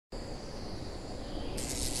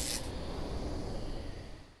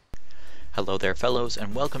Hello there fellows,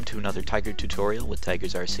 and welcome to another Tiger tutorial with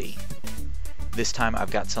Tigers RC. This time I've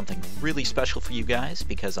got something really special for you guys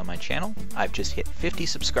because on my channel I've just hit 50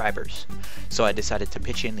 subscribers. So I decided to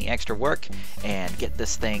pitch in the extra work and get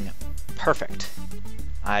this thing perfect.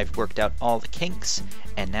 I've worked out all the kinks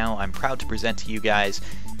and now I'm proud to present to you guys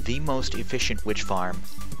the most efficient witch farm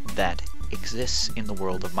that exists in the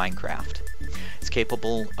world of Minecraft. It's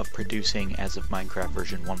capable of producing, as of Minecraft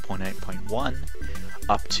version 1.8.1,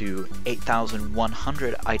 up to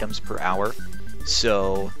 8,100 items per hour.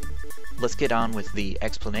 So let's get on with the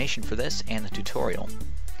explanation for this and the tutorial.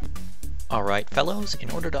 Alright fellows, in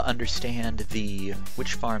order to understand the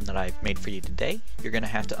witch farm that I've made for you today, you're going to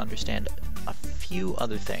have to understand a few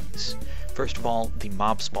other things. First of all, the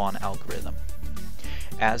mob spawn algorithm.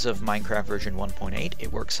 As of Minecraft version 1.8,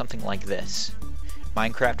 it works something like this.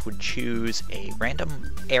 Minecraft would choose a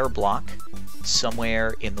random air block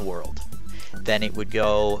somewhere in the world. Then it would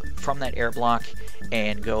go from that air block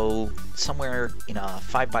and go somewhere in a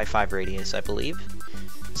 5x5 radius, I believe.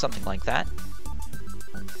 Something like that.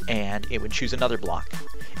 And it would choose another block.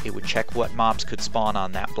 It would check what mobs could spawn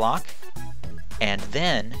on that block. And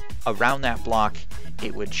then, around that block,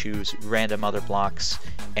 it would choose random other blocks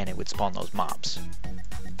and it would spawn those mobs.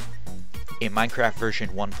 In Minecraft version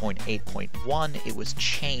 1.8.1, it was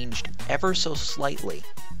changed ever so slightly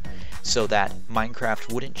so that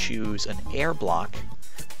Minecraft wouldn't choose an air block,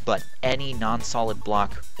 but any non-solid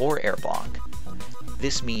block or air block.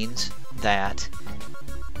 This means that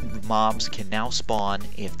mobs can now spawn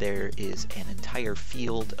if there is an entire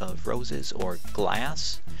field of roses or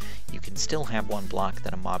glass. You can still have one block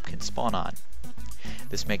that a mob can spawn on.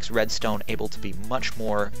 This makes redstone able to be much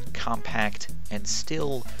more compact and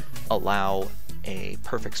still allow a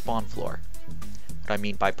perfect spawn floor. What I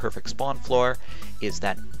mean by perfect spawn floor is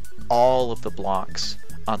that all of the blocks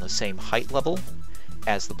on the same height level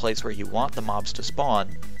as the place where you want the mobs to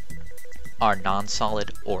spawn are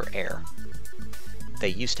non-solid or air. They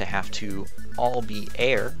used to have to all be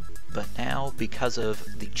air, but now because of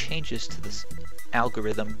the changes to this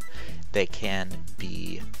algorithm, they can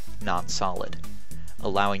be non-solid,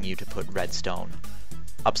 allowing you to put redstone,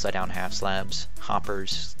 upside down half slabs,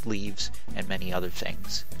 hoppers, leaves, and many other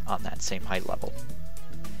things on that same height level.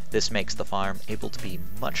 This makes the farm able to be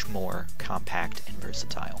much more compact and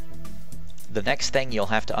versatile. The next thing you'll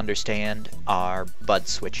have to understand are bud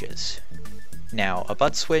switches. Now, a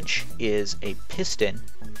bud switch is a piston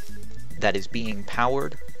that is being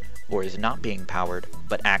powered or is not being powered,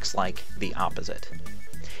 but acts like the opposite.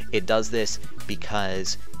 It does this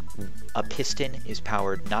because a piston is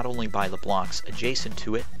powered not only by the blocks adjacent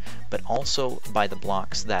to it, but also by the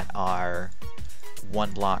blocks that are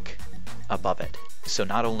one block above it. So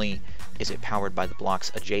not only is it powered by the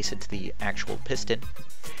blocks adjacent to the actual piston,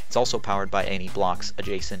 it's also powered by any blocks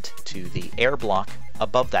adjacent to the air block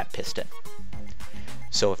above that piston.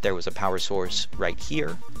 So if there was a power source right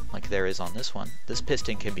here, like there is on this one, this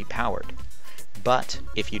piston can be powered. But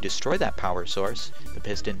if you destroy that power source, the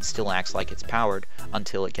piston still acts like it's powered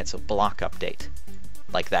until it gets a block update,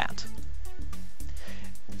 like that.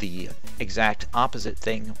 The exact opposite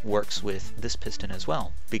thing works with this piston as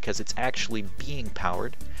well. Because it's actually being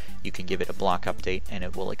powered, you can give it a block update and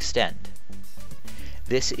it will extend.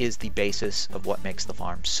 This is the basis of what makes the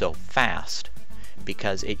farm so fast,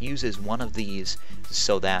 because it uses one of these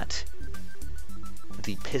so that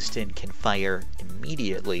the piston can fire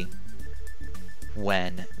immediately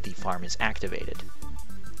when the farm is activated.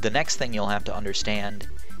 The next thing you'll have to understand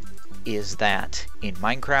is that in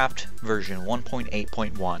Minecraft version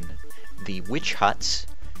 1.8.1, the witch huts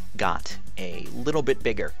got a little bit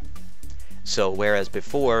bigger. So whereas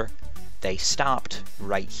before they stopped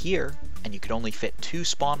right here and you could only fit 2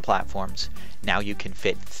 spawn platforms, now you can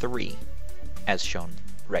fit 3, as shown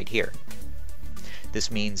right here. This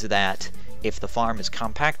means that if the farm is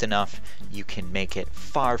compact enough, you can make it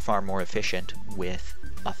far more efficient with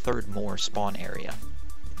a third more spawn area.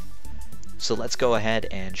 So let's go ahead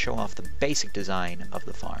and show off the basic design of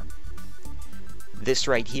the farm. This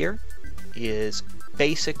right here is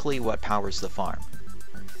basically what powers the farm.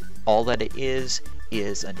 All that it is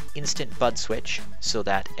an instant bud switch so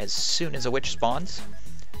that as soon as a witch spawns,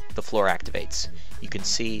 the floor activates. You can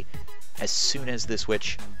see as soon as this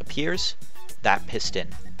witch appears, that piston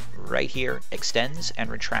right here extends and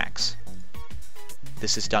retracts.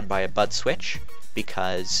 This is done by a bud switch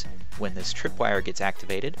because when this tripwire gets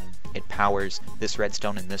activated, it powers this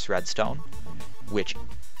redstone and this redstone, which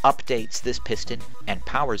updates this piston and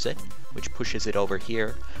powers it, which pushes it over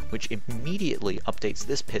here, which immediately updates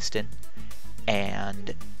this piston,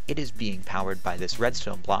 and it is being powered by this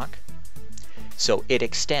redstone block. So it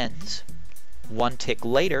extends. One tick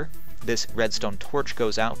later, this redstone torch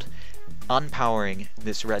goes out, unpowering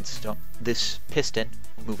this piston,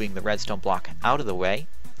 moving the redstone block out of the way.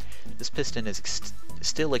 This piston is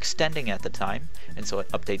still extending at the time, and so it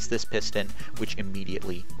updates this piston, which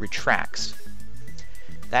immediately retracts.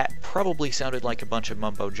 That probably sounded like a bunch of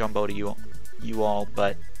mumbo-jumbo to you all,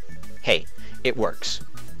 but hey, it works.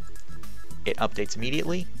 It updates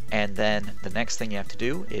immediately, and then the next thing you have to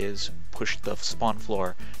do is push the spawn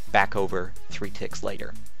floor back over 3 ticks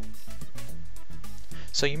later.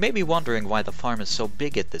 So you may be wondering why the farm is so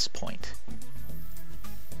big at this point.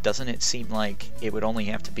 Doesn't it seem like it would only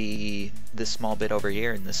have to be this small bit over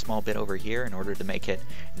here and this small bit over here in order to make it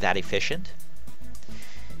that efficient?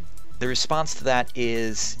 The response to that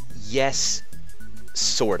is yes,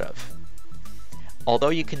 sort of. Although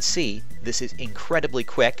you can see this is incredibly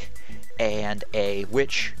quick, and a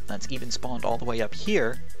witch that's even spawned all the way up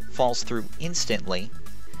here falls through instantly,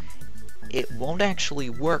 it won't actually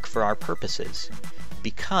work for our purposes,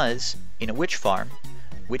 because in a witch farm,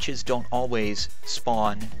 witches don't always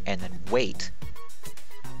spawn and then wait.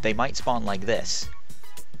 They might spawn like this.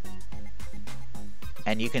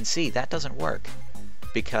 And you can see that doesn't work,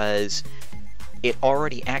 because it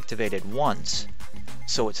already activated once,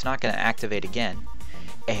 so it's not going to activate again,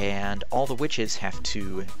 and all the witches have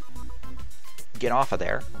to get off of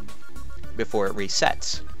there before it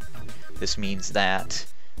resets. This means that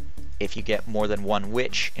if you get more than one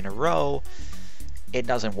witch in a row, it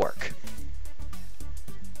doesn't work.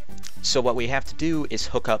 So what we have to do is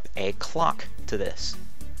hook up a clock to this.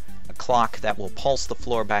 A clock that will pulse the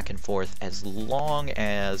floor back and forth as long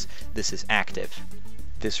as this is active.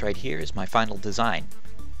 This right here is my final design.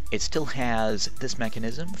 It still has this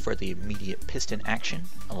mechanism for the immediate piston action,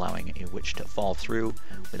 allowing a witch to fall through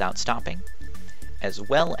without stopping, as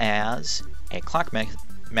well as a clock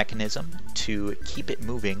mechanism to keep it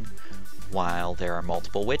moving while there are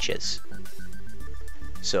multiple witches.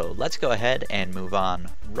 So let's go ahead and move on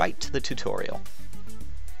right to the tutorial.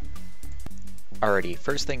 Alrighty,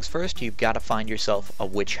 first things first, you've got to find yourself a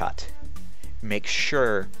witch hut. Make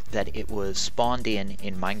sure that it was spawned in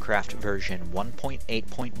Minecraft version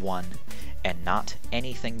 1.8.1 and not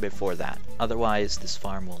anything before that. Otherwise, this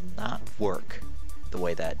farm will not work the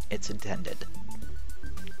way that it's intended.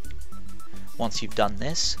 Once you've done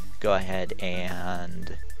this, go ahead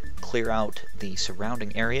and clear out the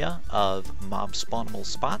surrounding area of mob spawnable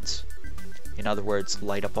spots. In other words,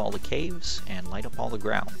 light up all the caves and light up all the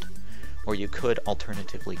ground. Or you could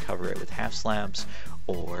alternatively cover it with half slabs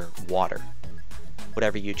or water.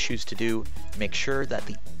 Whatever you choose to do, make sure that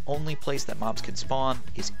the only place that mobs can spawn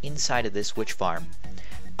is inside of this witch farm.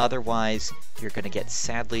 Otherwise, you're going to get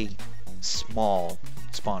sadly small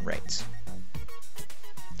spawn rates.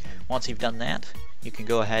 Once you've done that, you can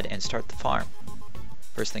go ahead and start the farm.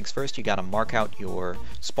 First things first, you got to mark out your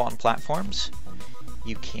spawn platforms.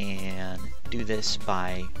 You can do this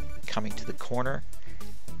by coming to the corner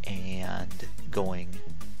and going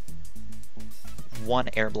 1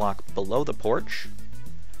 air block below the porch,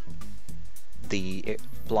 the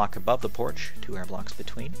block above the porch, 2 air blocks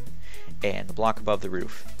between, and the block above the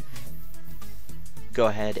roof. Go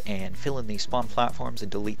ahead and fill in these spawn platforms and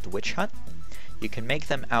delete the witch hut. You can make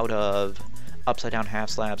them out of upside down half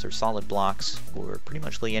slabs or solid blocks, or pretty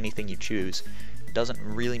much anything you choose. It doesn't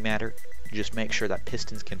really matter, just make sure that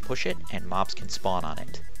pistons can push it and mobs can spawn on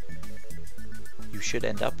it. You should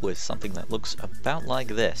end up with something that looks about like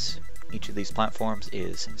this. Each of these platforms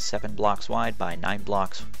is 7 blocks wide by 9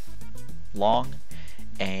 blocks long,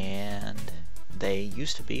 and they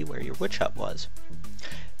used to be where your witch hut was.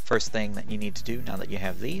 First thing that you need to do now that you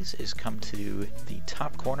have these is come to the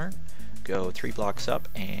top corner, go 3 blocks up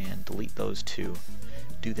and delete those 2.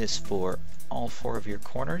 Do this for all 4 of your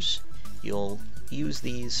corners. You'll use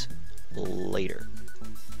these later.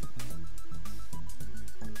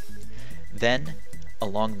 Then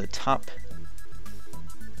along the top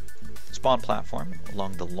spawn platform,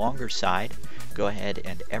 along the longer side, go ahead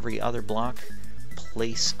and every other block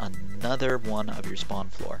place another one of your spawn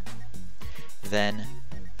floor. Then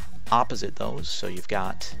opposite those, so you've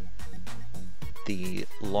got the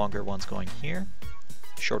longer ones going here,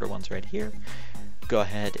 shorter ones right here, go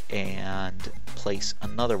ahead and place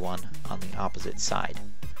another one on the opposite side,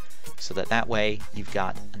 so that way you've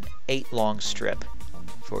got an 8 long strip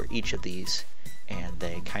for each of these, and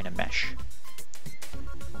they kind of mesh.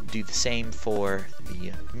 Do the same for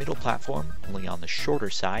the middle platform, only on the shorter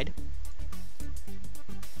side,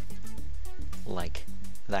 like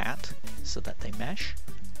that, so that they mesh.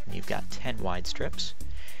 And you've got 10 wide strips.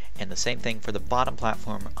 And the same thing for the bottom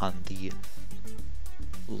platform on the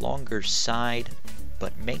longer side,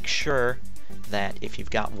 but make sure that if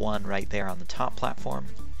you've got one right there on the top platform,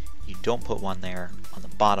 you don't put one there on the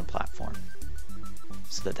bottom platform,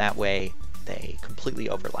 so that way they completely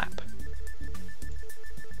overlap.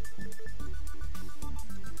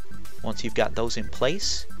 Once you've got those in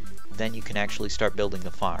place, then you can actually start building the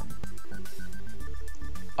farm.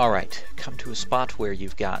 Alright, come to a spot where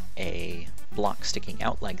you've got a block sticking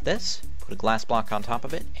out like this. Put a glass block on top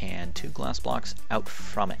of it and 2 glass blocks out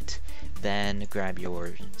from it. Then grab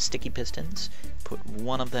your sticky pistons, put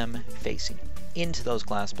one of them facing into those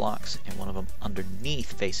glass blocks and one of them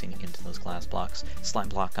underneath facing into those glass blocks. Slime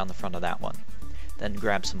block on the front of that one. Then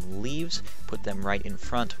grab some leaves, put them right in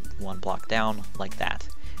front, 1 block down, like that.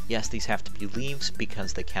 Yes, these have to be leaves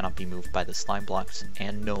because they cannot be moved by the slime blocks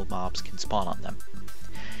and no mobs can spawn on them.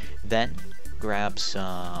 Then grab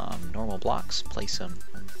some normal blocks, place them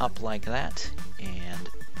up like that, and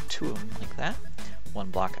 2 of them like that.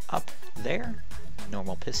 1 block up there,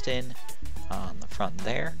 normal piston on the front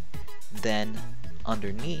there. Then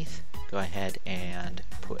underneath, go ahead and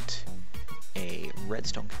put a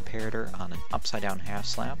redstone comparator on an upside down half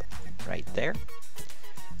slab right there.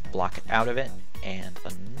 Block out of it, and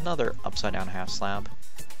another upside down half slab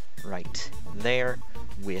right there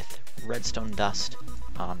with redstone dust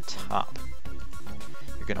on top.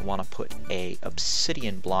 You're going to want to put a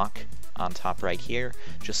obsidian block on top right here,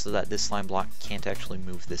 just so that this slime block can't actually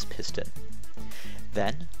move this piston.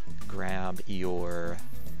 Then grab your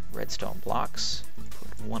redstone blocks,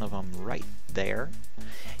 put one of them right there,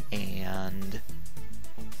 and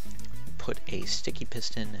put a sticky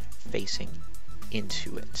piston facing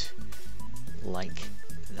into it, like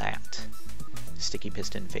that. Sticky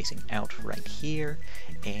piston facing out right here,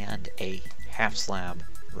 and a half slab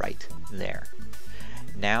right there.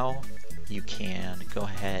 Now you can go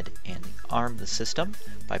ahead and arm the system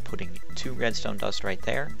by putting 2 redstone dust right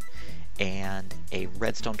there and a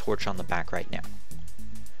redstone torch on the back right now.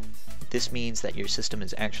 This means that your system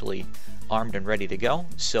is actually armed and ready to go,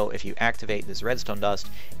 so if you activate this redstone dust,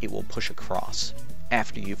 it will push across.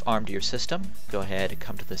 After you've armed your system, go ahead and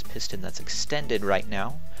come to this piston that's extended right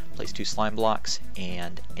now, place 2 slime blocks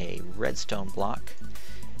and a redstone block.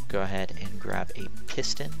 Go ahead and grab a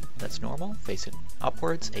piston that's normal, facing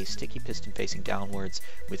upwards, a sticky piston facing downwards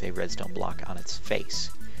with a redstone block on its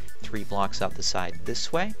face. 3 blocks out the side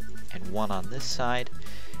this way, and 1 on this side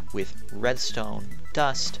with redstone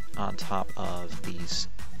dust on top of these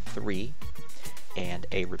 3, and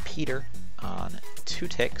a repeater on 2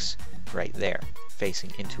 ticks right there,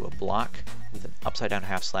 facing into a block with an upside down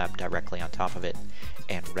half slab directly on top of it,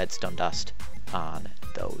 and redstone dust on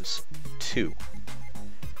those 2.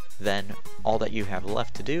 Then all that you have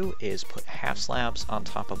left to do is put half slabs on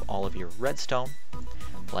top of all of your redstone,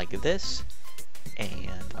 like this,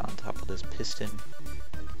 and on top of this piston,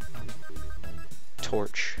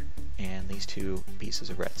 torch, and these 2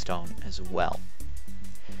 pieces of redstone as well.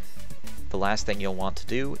 The last thing you'll want to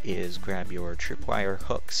do is grab your tripwire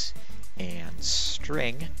hooks and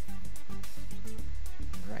string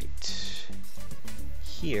right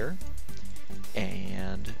here,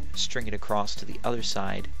 and string it across to the other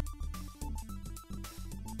side.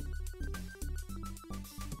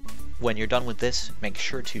 When you're done with this, make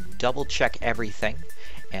sure to double check everything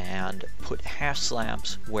and put half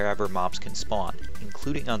slabs wherever mobs can spawn,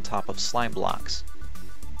 including on top of slime blocks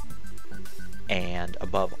and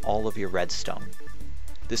above all of your redstone.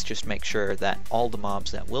 This just makes sure that all the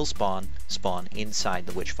mobs that will spawn inside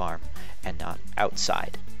the witch farm and not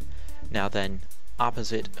outside. Now then,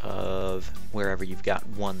 opposite of wherever you've got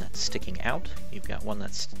one that's sticking out, you've got one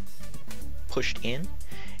that's pushed in,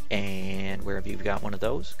 and wherever you've got one of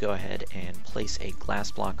those, go ahead and place a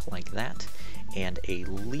glass block like that and a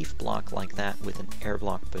leaf block like that with an air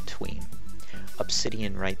block between.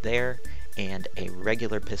 Obsidian right there, and a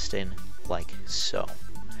regular piston like so.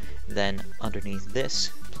 Then underneath this,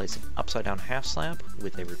 place an upside down half slab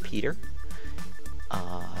with a repeater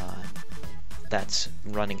that's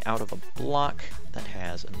running out of a block that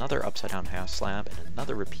has another upside down half slab and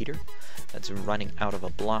another repeater that's running out of a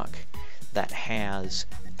block that has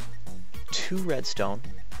 2 redstone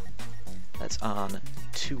that's on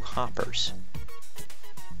 2 hoppers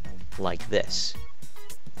like this.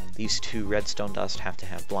 These 2 redstone dust have to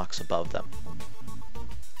have blocks above them.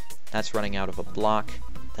 That's running out of a block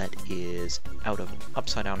that is out of an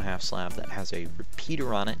upside down half slab that has a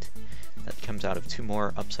repeater on it that comes out of 2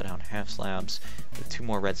 more upside down half slabs with 2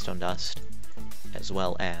 more redstone dust, as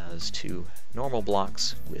well as 2 normal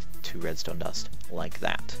blocks with 2 redstone dust like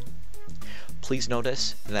that. Please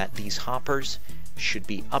notice that these hoppers should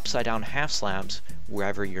be upside down half slabs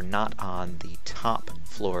wherever you're not on the top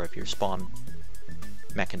floor of your spawn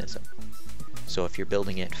mechanism. So if you're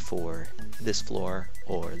building it for this floor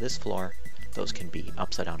or this floor, those can be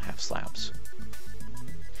upside down half slabs.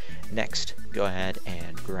 Next, go ahead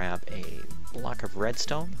and grab a block of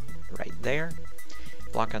redstone right there,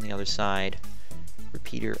 block on the other side,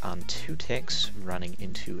 repeater on 2 ticks running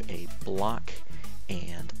into a block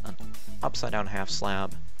and an upside down half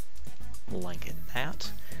slab like that,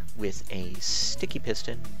 with a sticky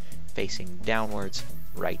piston facing downwards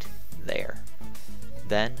right there.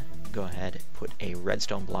 Then go ahead and put a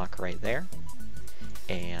redstone block right there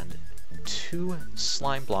and 2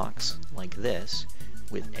 slime blocks like this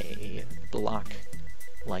with a block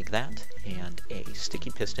like that and a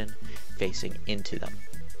sticky piston facing into them.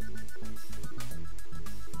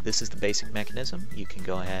 This is the basic mechanism. You can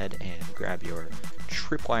go ahead and grab your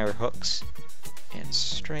tripwire hooks and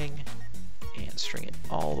string it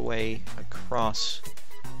all the way across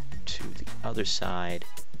to the other side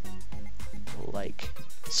like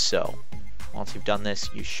so. Once you've done this,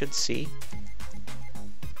 you should see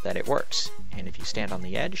that it works, and if you stand on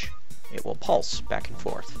the edge, it will pulse back and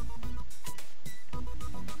forth.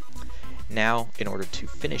 Now, in order to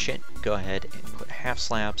finish it, go ahead and put half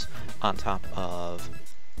slabs on top of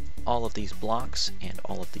all of these blocks and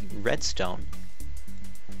all of the redstone,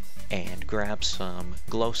 and grab some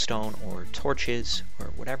glowstone or torches or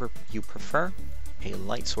whatever you prefer, a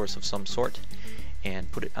light source of some sort, and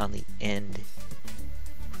put it on the end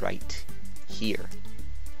right here.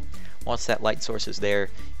 Once that light source is there,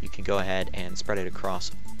 you can go ahead and spread it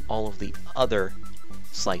across all of the other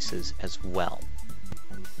slices as well.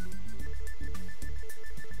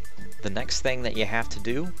 The next thing that you have to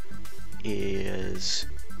do is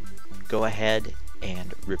go ahead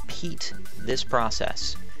and repeat this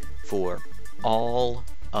process for all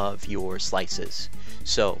of your slices.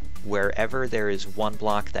 So wherever there is one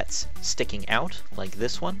block that's sticking out, like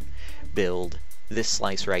this one, build this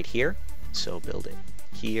slice right here. So build it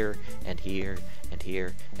here, and here, and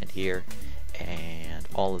here, and here, and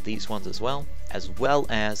all of these ones as well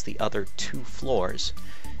as the other 2 floors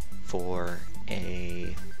for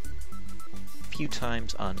a few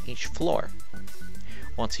times on each floor.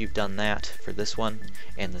 Once you've done that for this one,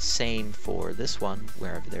 and the same for this one,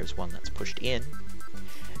 wherever there's one that's pushed in,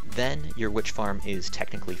 then your witch farm is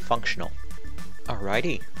technically functional.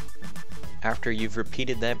 Alrighty. After you've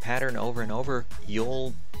repeated that pattern over and over,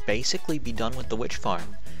 you'll basically be done with the witch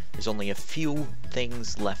farm. There's only a few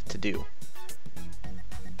things left to do.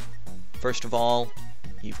 First of all,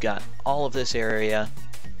 you've got all of this area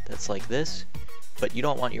that's like this, but you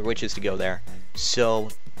don't want your witches to go there, so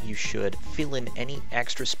you should fill in any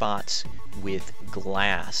extra spots with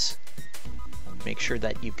glass. Make sure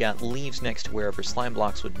that you've got leaves next to wherever slime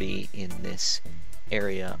blocks would be in this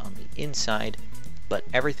area on the inside, but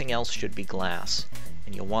everything else should be glass,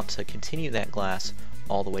 and you'll want to continue that glass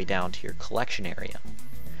all the way down to your collection area.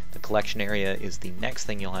 The collection area is the next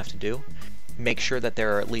thing you'll have to do. Make sure that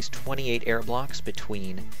there are at least 28 air blocks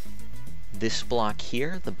between this block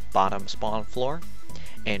here, the bottom spawn floor,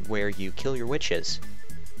 and where you kill your witches.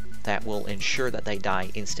 That will ensure that they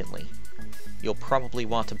die instantly. You'll probably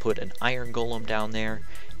want to put an iron golem down there,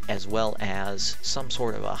 as well as some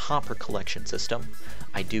sort of a hopper collection system.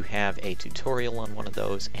 I do have a tutorial on one of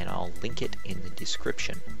those, and I'll link it in the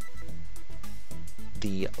description.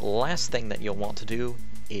 The last thing that you'll want to do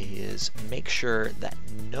is make sure that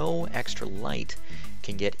no extra light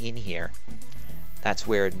can get in here. That's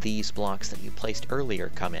where these blocks that you placed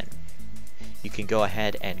earlier come in. You can go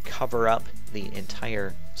ahead and cover up the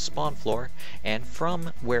entire spawn floor, and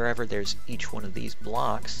from wherever there's each one of these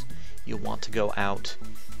blocks, you'll want to go out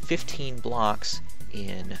 15 blocks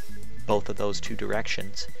in both of those 2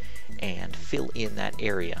 directions and fill in that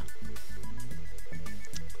area,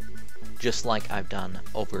 just like I've done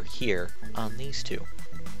over here on these 2,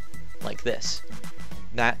 like this.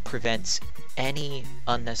 That prevents any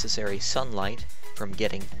unnecessary sunlight from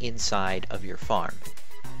getting inside of your farm,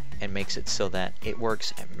 and makes it so that it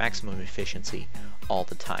works at maximum efficiency all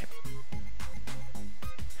the time.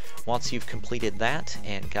 Once you've completed that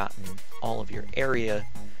and gotten all of your area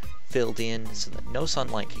filled in so that no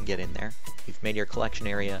sunlight can get in there, you've made your collection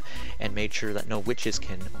area and made sure that no witches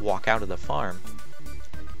can walk out of the farm,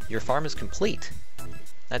 your farm is complete.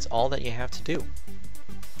 That's all that you have to do.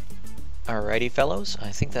 Alrighty fellows, I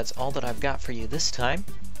think that's all that I've got for you this time.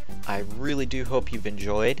 I really do hope you've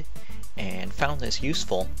enjoyed and found this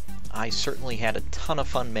useful. I certainly had a ton of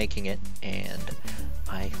fun making it, and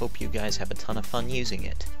I hope you guys have a ton of fun using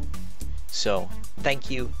it. So, thank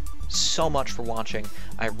you so much for watching.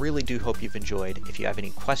 I really do hope you've enjoyed. If you have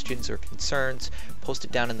any questions or concerns, post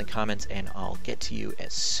it down in the comments and I'll get to you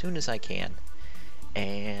as soon as I can.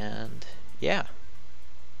 And yeah,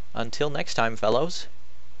 until next time fellows,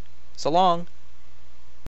 so long!